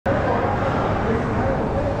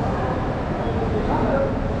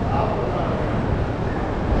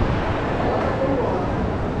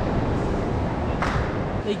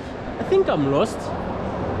I'm lost.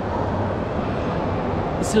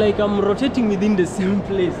 It's like I'm rotating within the same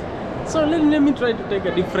place. So let me try to take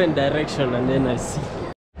a different direction and then I see.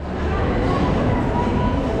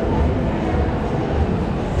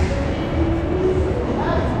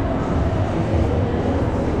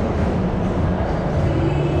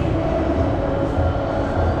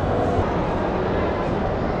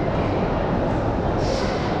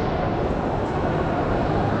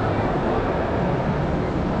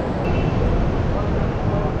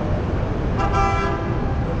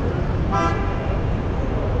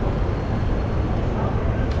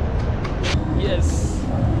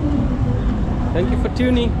 Thank you for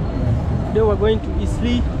tuning. Today we're going to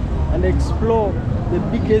Eastleigh and explore the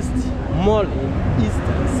biggest mall in East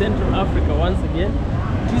and Central Africa once again.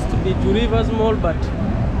 It used to be Two Rivers Mall, but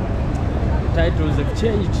the titles have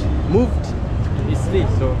changed, moved to Eastleigh.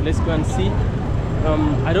 So let's go and see.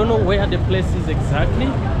 I don't know where the place is exactly,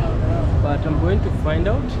 but I'm going to find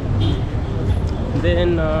out.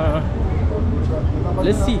 Then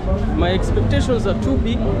let's see. My expectations are too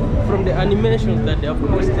big from the animations that they have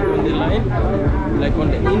posted on the line, like on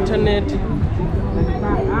the internet.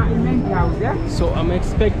 So I'm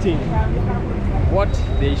expecting what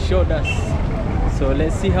they showed us. So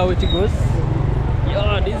let's see how it goes.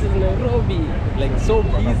 Yeah, this is Nairobi, like so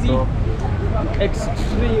busy,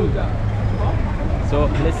 extreme. So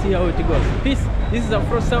let's see how it goes. Peace. This is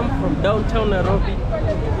Afrosam from downtown Nairobi,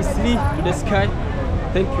 Eastleigh to the sky.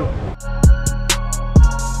 Thank you.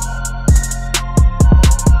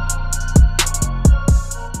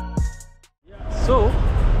 So,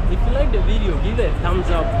 if you like the video, give it a thumbs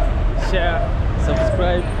up, share,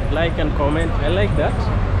 subscribe, like and comment. I like that.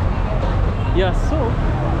 Yeah, so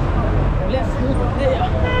let's go there.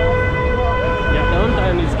 Yeah,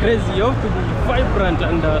 downtown is crazy. You have to be vibrant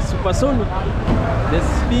and supersonic. The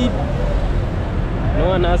speed, no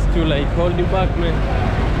one has to like hold you back, man.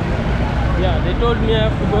 Yeah, they told me I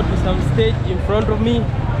have to go to some stage in front of me.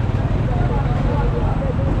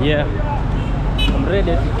 Yeah, I'm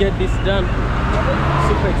ready to get this done.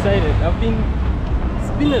 Super excited.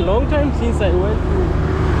 It's been a long time since I went to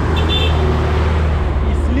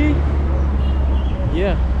Eastleigh.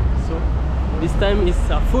 Yeah, so this time is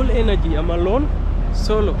full energy. I'm alone,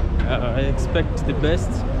 solo. I expect the best.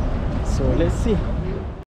 So let's see.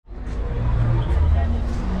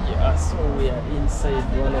 Yeah, so we are inside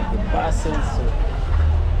one of the buses. So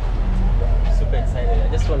I'm super excited. I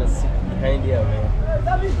just want to sit behind here, man.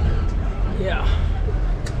 Yeah.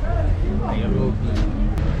 Nairobi.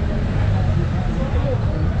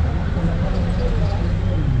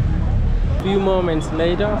 Few moments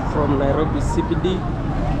later from Nairobi CBD.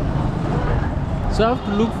 So I have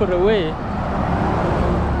to look for a way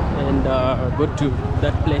and go to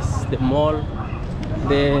that place, the mall.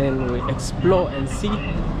 Then we explore and see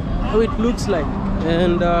how it looks like.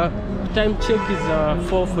 And time check is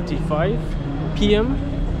 4:45 p.m.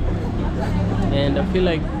 and I feel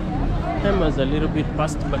like time was a little bit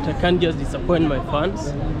past, but I can't just disappoint my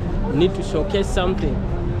fans. We need to showcase something.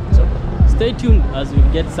 So stay tuned as we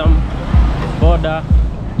get some border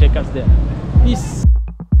take us there. Peace.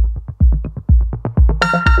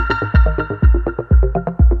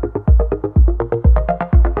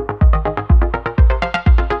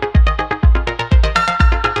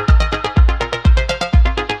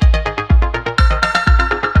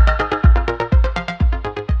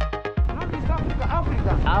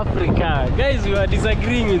 Africa. Guys, we are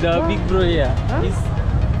disagreeing with our big bro here.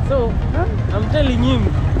 So, I'm telling him,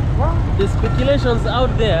 the speculations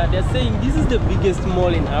out there, they're saying this is the biggest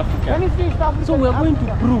mall in Africa. So we are going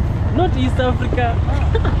to prove, not East Africa,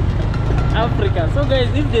 Africa. So guys,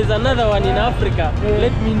 if there's another one in Africa,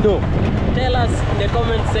 let me know. Tell us in the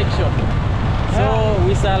comment section. So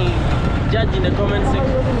we shall judge in the comment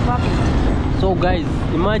section. So guys,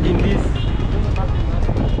 imagine this.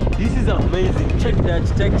 This is amazing. Check the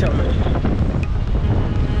architecture, man.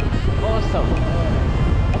 Awesome.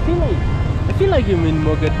 I feel like I'm in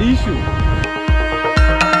Mogadishu.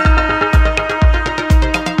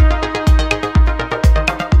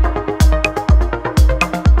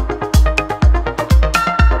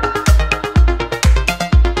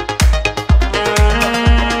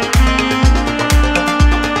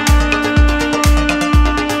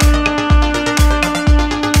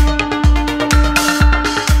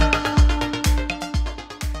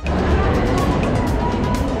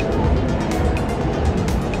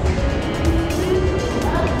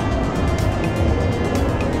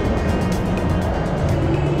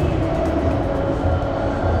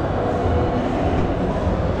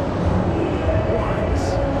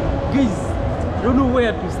 I don't know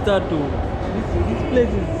where to start to. This place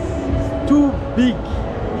is too big.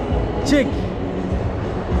 check.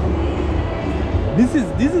 This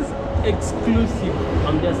is exclusive.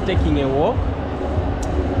 I'm just taking a walk,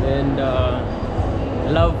 and I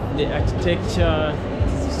love the architecture.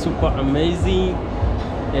 It's super amazing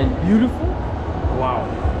and beautiful. Wow.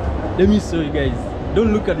 Let me show you guys.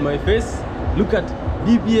 Don't look at my face. Look at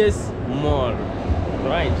BBS Mall.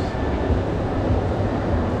 Right.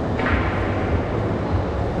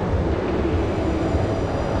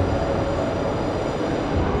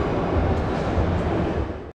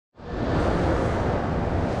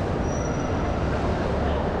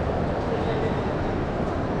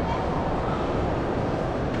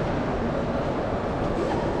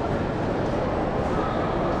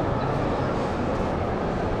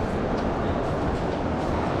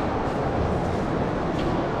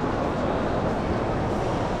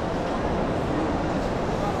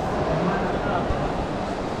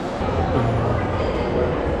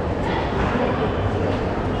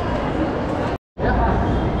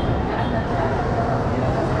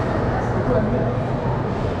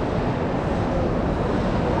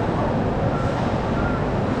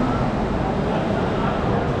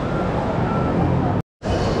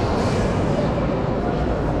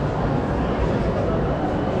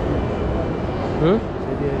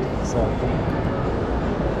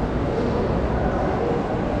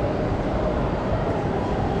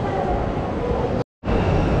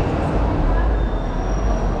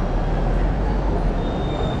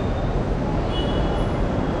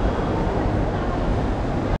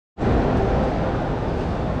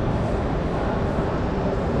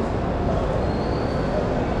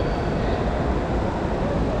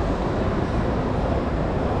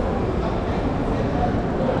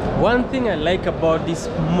 One thing I like about this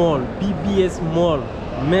mall, BBS Mall,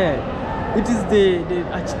 man, it is the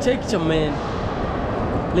architecture, man.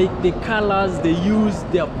 Like the colors they use,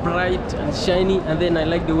 they are bright and shiny, and then I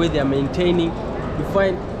like the way they are maintaining. You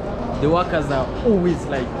find the workers are always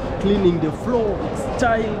like cleaning the floor, it's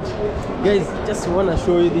styled. Guys, just want to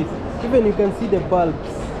show you this. Even you can see the bulbs.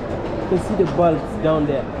 You can see the bulbs down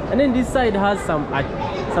there. And then this side has some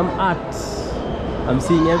art. I'm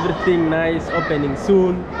seeing everything nice, opening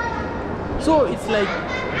soon. So it's like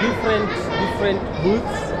different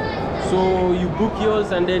booths. So you book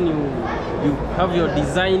yours and then you have your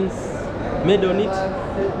designs made on it.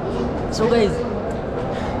 So guys,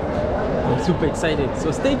 I'm super excited.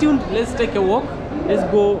 So stay tuned. Let's take a walk. Let's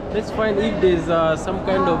go. Let's find if there's some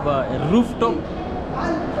kind of a rooftop.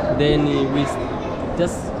 Then we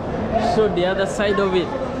just show the other side of it.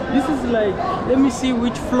 This is like, let me see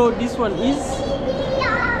which floor this one is.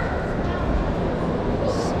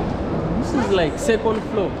 This is like second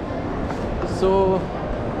floor. So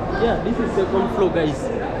yeah, this is second floor, guys.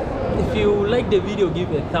 If you like the video,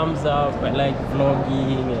 give a thumbs up. I like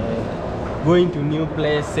vlogging and going to new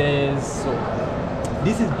places. So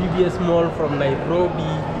this is BBS Mall from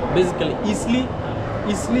Nairobi, basically Eastleigh.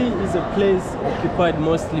 Eastleigh is a place occupied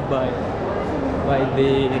mostly by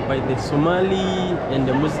the Somali and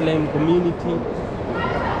the Muslim community.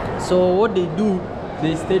 So what they do,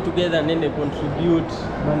 they stay together and then they contribute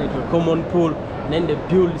money to a common pool, and then they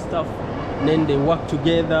build stuff, and then they work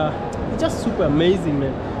together. It's just super amazing,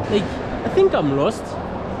 man. Like, I think I'm lost.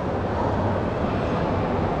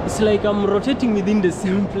 It's like I'm rotating within the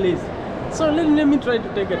same place. So let me try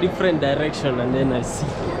to take a different direction, and then I see.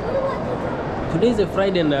 Today is a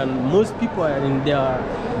Friday and most people are in their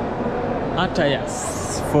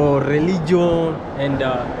attires for religion and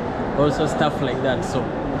also stuff like that. So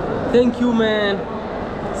thank you, man.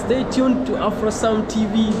 Stay tuned to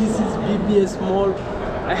Afrosam-Tv. This is BBS Mall.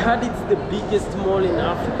 I heard it's the biggest mall in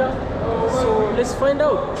Africa. So let's find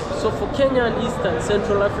out. So for Kenya and East and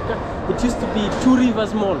Central Africa, it used to be Two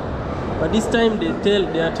Rivers Mall. But this time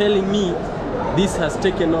they are telling me this has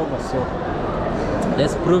taken over. So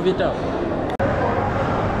let's prove it out.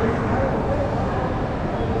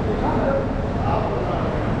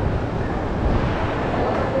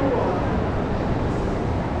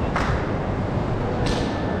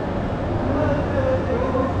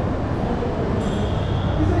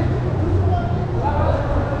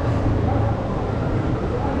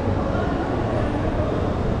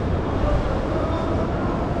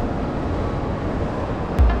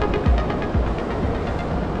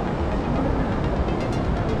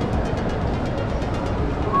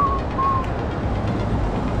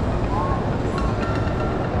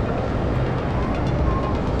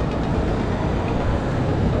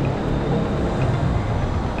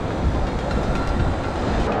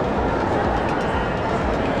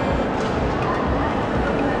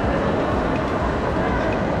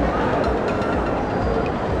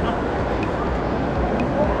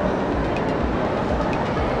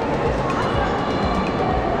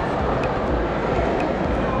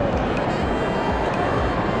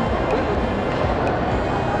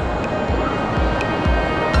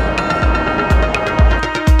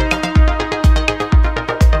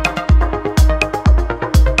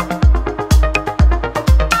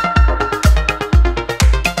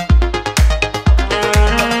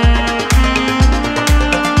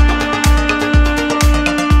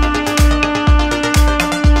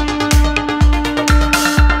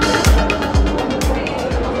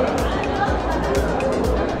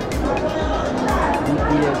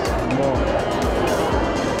 more.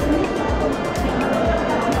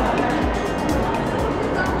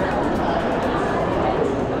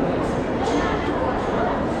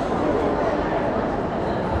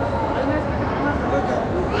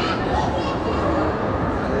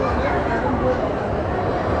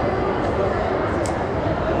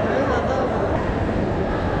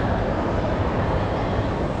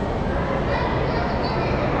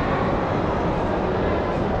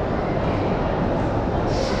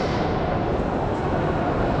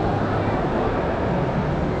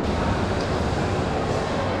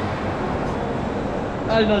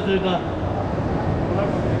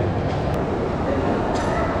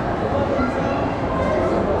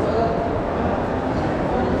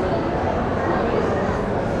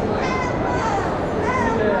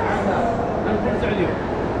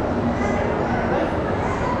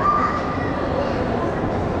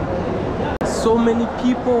 So many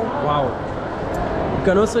people, wow. You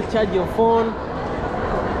can also charge your phone.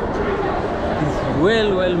 It's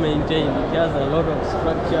well maintained. It has a lot of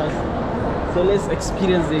structures. So let's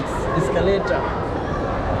experience the escalator.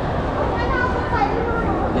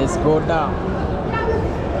 Let's go down.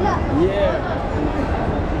 Yeah,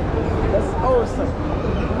 that's awesome.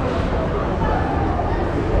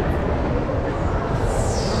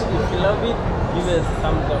 If you love it, give it a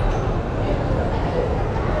thumbs up.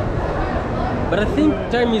 But I think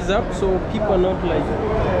time is up, so people are not like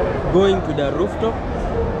going to the rooftop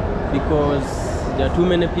because there are too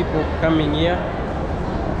many people coming here.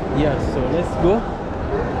 Yeah, so let's go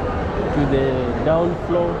to the down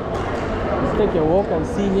floor. Let's take a walk and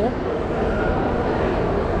see here.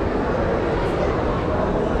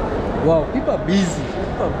 Wow, people are busy.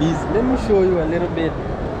 People are busy. Let me show you a little bit.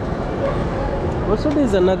 Also,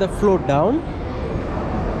 there's another floor down,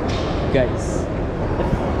 guys.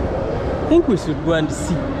 I think we should go and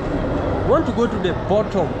see. We want to go to the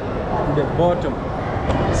bottom.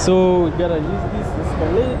 So we gotta use this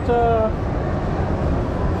escalator.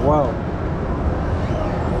 Wow,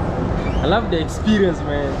 I love the experience,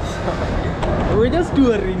 man. We're just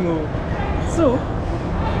touring. So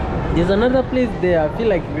there's another place there I feel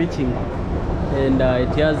like reaching, and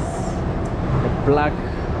it has a black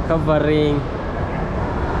covering.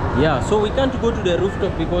 Yeah, so we can't go to the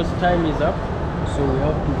rooftop because time is up, so we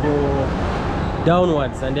have to go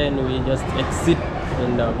downwards and then we just exit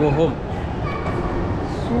and go home.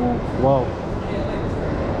 So wow,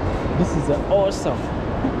 this is awesome.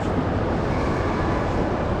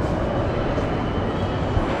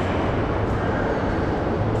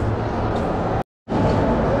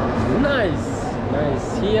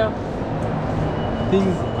 Nice here.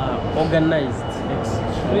 Things are organized,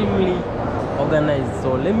 extremely organized.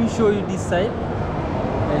 So let me show you this side,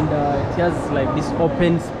 and it has like this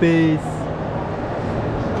open space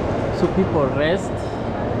so people rest.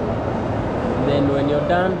 Then when you're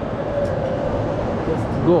done, just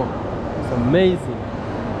go. It's amazing.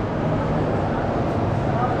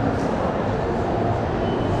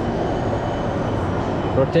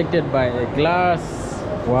 Protected by a glass.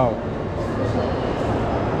 Wow.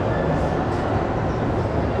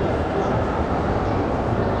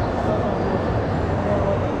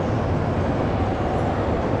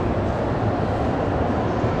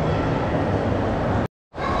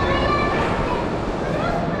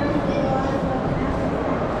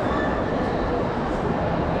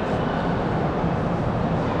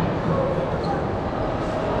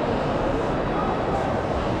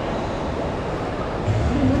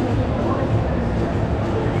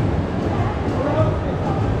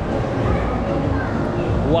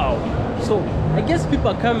 Wow, so I guess people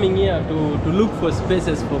are coming here to look for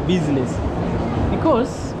spaces for business,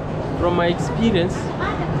 because from my experience,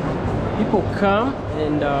 people come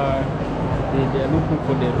and they're looking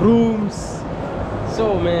for the rooms.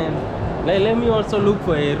 So man, let me also look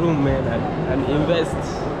for a room, man, and invest.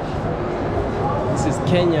 This is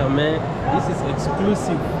Kenya, man. This is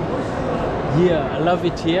exclusive. Yeah, I love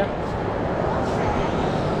it here.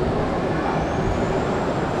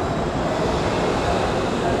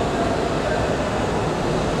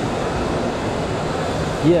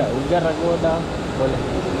 Yeah, we gotta go down.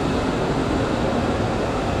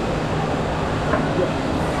 Yeah,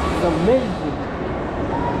 it's amazing.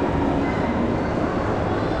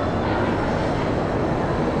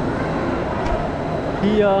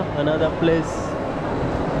 Here, another place.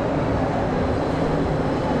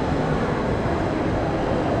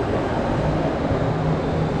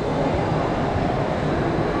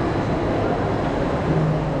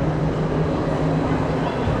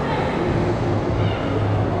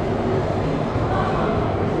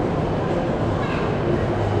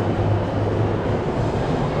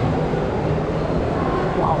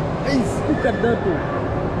 Guys, look at that one.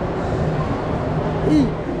 Hey.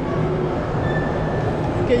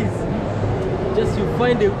 Guys, just you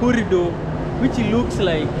find a corridor which looks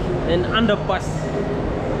like an underpass.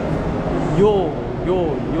 Yo,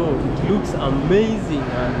 it looks amazing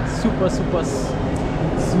and super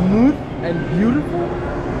smooth and beautiful.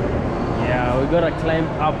 Yeah, we gotta climb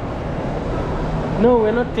up. No,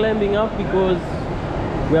 we're not climbing up because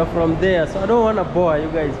we are from there, so I don't want to bore you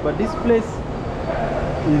guys, but this place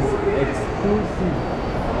is exclusive.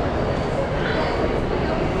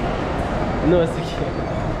 No, it's okay.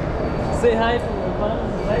 Say hi to my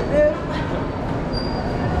fans right there.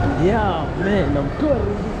 Yeah, man, I'm touring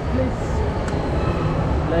this place.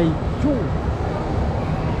 Like, yo,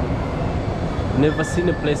 never seen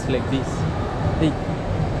a place like this. Hey,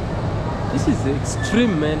 this is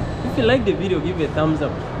extreme, man. If you like the video, give it a thumbs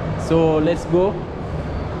up. So let's go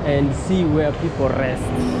and see where people rest,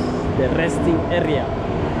 the resting area.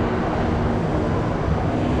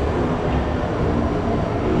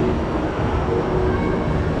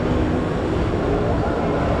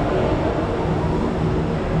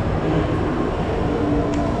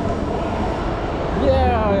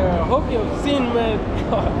 Hope you've seen, man,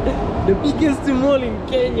 the biggest mall in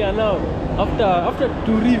Kenya now. After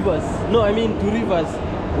Two Rivers, no, I mean Two Rivers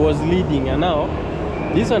was leading, and now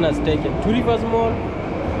this one has taken. Two Rivers Mall.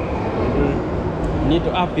 You need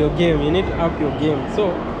to up your game. You need to up your game.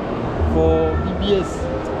 So for BBS,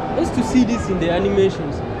 I used to see this in the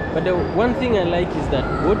animations, but the one thing I like is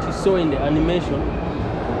that what you saw in the animation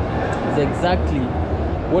is exactly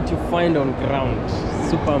what you find on ground.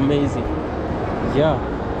 Super amazing. Yeah.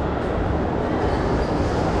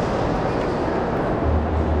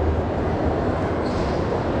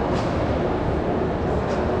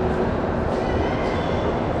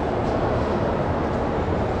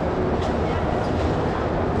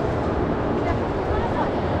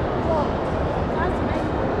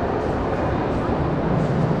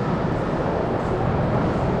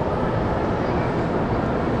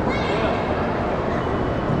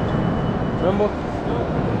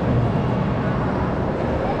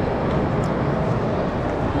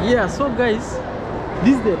 Yeah, so guys,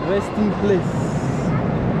 this is the resting place.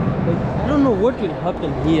 Like, I don't know what will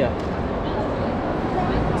happen here.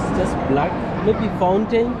 It's just black, maybe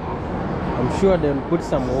fountain. I'm sure they'll put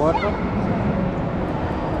some water.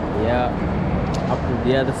 Yeah, up to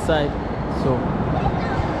the other side. So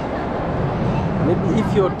maybe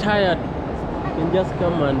if you're tired, you can just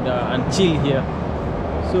come and chill here.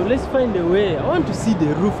 So let's find a way. I want to see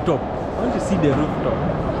the rooftop.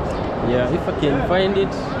 Yeah, if I can find it,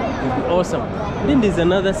 it will be awesome. Then there's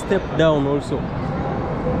another step down also.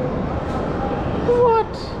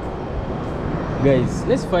 What? Guys,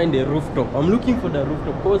 let's find a rooftop. I'm looking for the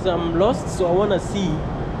rooftop because I'm lost, so I want to see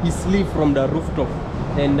Eastleigh from the rooftop.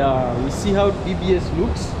 And we see how BBS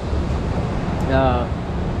looks.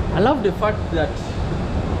 I love the fact that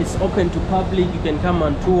it's open to public. You can come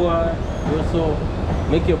and tour. You also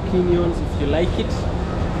make your opinions if you like it.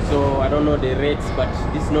 So I don't know the rates, but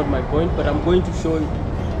this is not my point. But I'm going to show you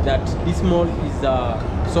that this mall is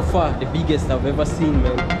so far the biggest I've ever seen,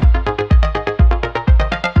 man.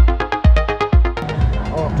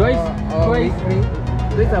 Twice. Weekly.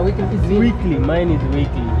 These are weekly. It's weekly. Mine is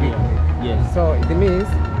weekly. Yeah. Yes. So it means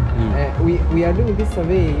we are doing this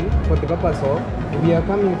survey for the purpose of we are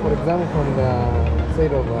coming, for example, from the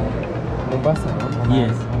side of Mombasa.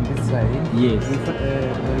 Yes. On this side. Yes.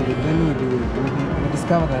 Then we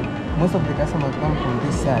discover that most of the customers come from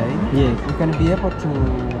this side. Yes. We can be able to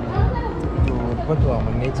report to our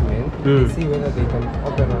management and see whether they can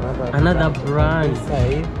open another branch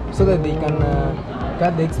side, so that they can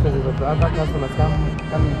cut the expenses of the other customers coming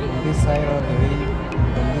from this side all the way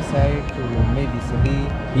from this side to maybe Eastleigh.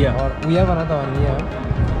 Yeah. Or we have another one here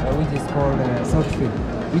which is called Southfield.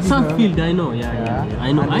 Southfield, I know, yeah.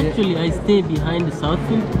 I know. And actually, I stay behind the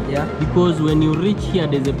Southfield. Yeah. Because when you reach here,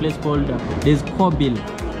 there's a place called there's Kobil.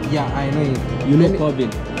 Yeah, I know it. You know Kobil.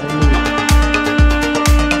 I know it.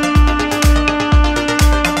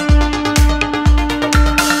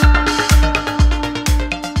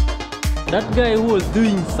 That guy who was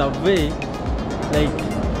doing survey, like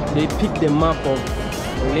they pick the map of,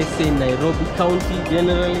 let's say, Nairobi County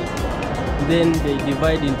generally. Then they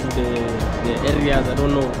divide into the areas. I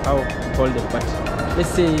don't know how to call them, but let's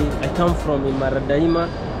say I come from in Maradaima,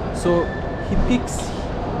 so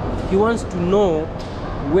he wants to know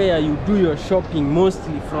where you do your shopping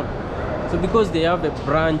mostly from. So because they have a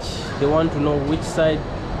branch, they want to know which side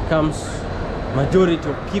comes majority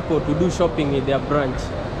of people to do shopping in their branch.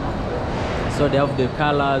 So they have the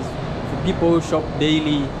colors for people who shop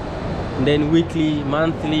daily, and then weekly,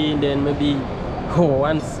 monthly, and then maybe or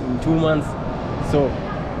once in 2 months. So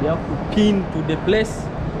you have to pin to the place,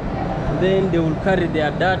 then they will carry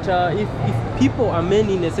their data. If people are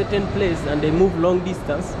many in a certain place and they move long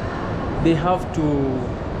distance, they'll have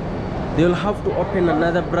to open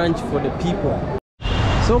another branch for the people.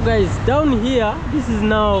 So guys, down here, this is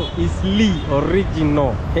now Eastleigh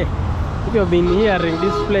original. If you've been hearing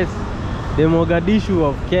this place, the Mogadishu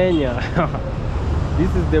of Kenya.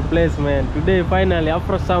 This is the place, man. Today finally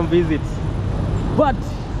Afrosam visits, but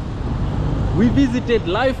we visited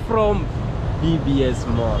live from BBS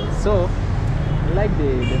Mall. So I like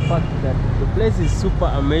the fact that the place is super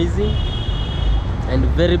amazing and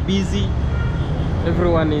very busy.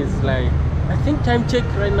 Everyone is like, I think time check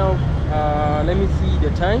right now, let me see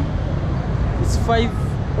the time. It's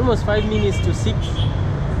almost 5 minutes to 6.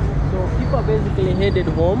 So people are basically headed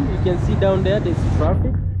home. You can see down there, there's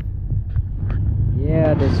traffic.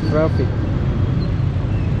 Yeah, there's traffic.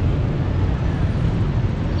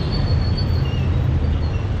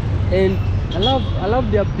 And I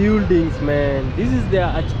love their buildings, man. This is their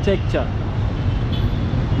architecture.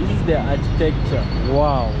 This is their architecture.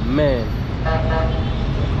 Wow, man.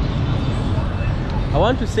 I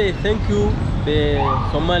want to say thank you, the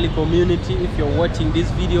Somali community. If you're watching this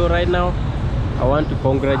video right now, I want to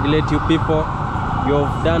congratulate you people.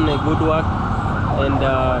 You've done a good work, and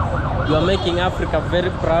you are making Africa very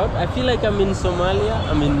proud. I feel like I'm in Somalia,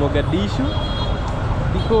 I'm in Mogadishu,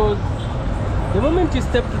 because the moment you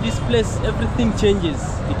step to this place, everything changes.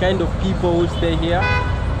 The kind of people who stay here.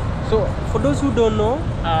 So for those who don't know,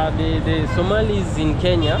 the Somalis in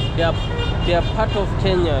Kenya, they are part of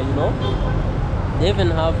Kenya, you know. They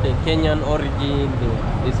even have the Kenyan origin.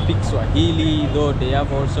 They speak Swahili, though they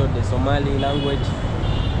have also the Somali language,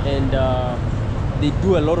 and they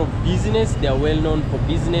do a lot of business. They are well known for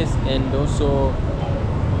business, and also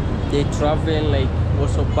they travel like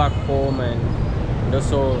also back home and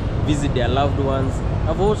also visit their loved ones.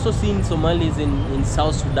 I've also seen Somalis in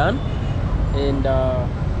South Sudan, and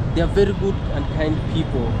they are very good and kind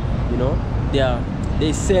people, you know.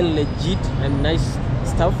 They sell legit and nice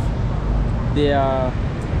stuff. They are,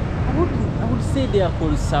 I would say they are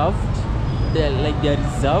conserved. They are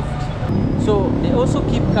reserved. So they also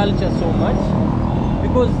keep culture so much,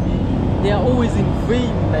 because they are always in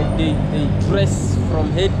vain. Like they dress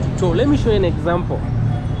from head to toe. Let me show you an example.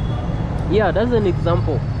 Yeah, that's an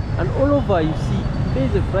example. And all over you see, today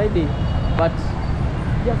is a Friday, but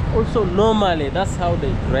yeah, also normally that's how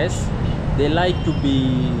they dress. They like to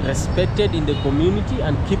be respected in the community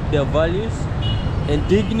and keep their values and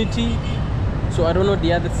dignity. So I don't know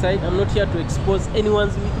the other side. I'm not here to expose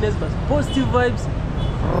anyone's weakness, but positive vibes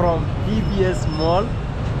from BBS Mall.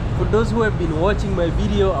 For those who have been watching my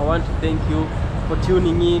video, I want to thank you for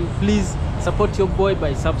tuning in. Please support your boy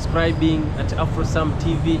by subscribing at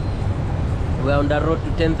Afrosam-Tv. We're on the road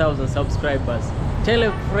to 10,000 subscribers. Tell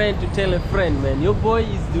a friend to tell a friend, man. Your boy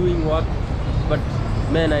is doing work, but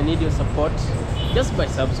man, I need your support just by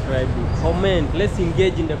subscribing. Comment. Let's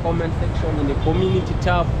engage in the comment section, in the community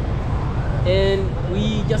tab, and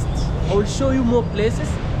I will show you more places.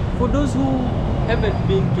 For those who haven't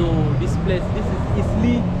been to this place, this is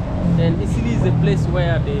Eastleigh, and Eastleigh is a place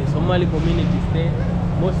where the Somali community stay.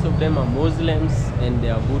 Most of them are Muslims, and they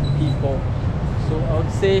are good people. So I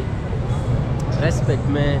would say respect,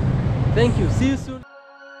 man. Thank you. See you soon.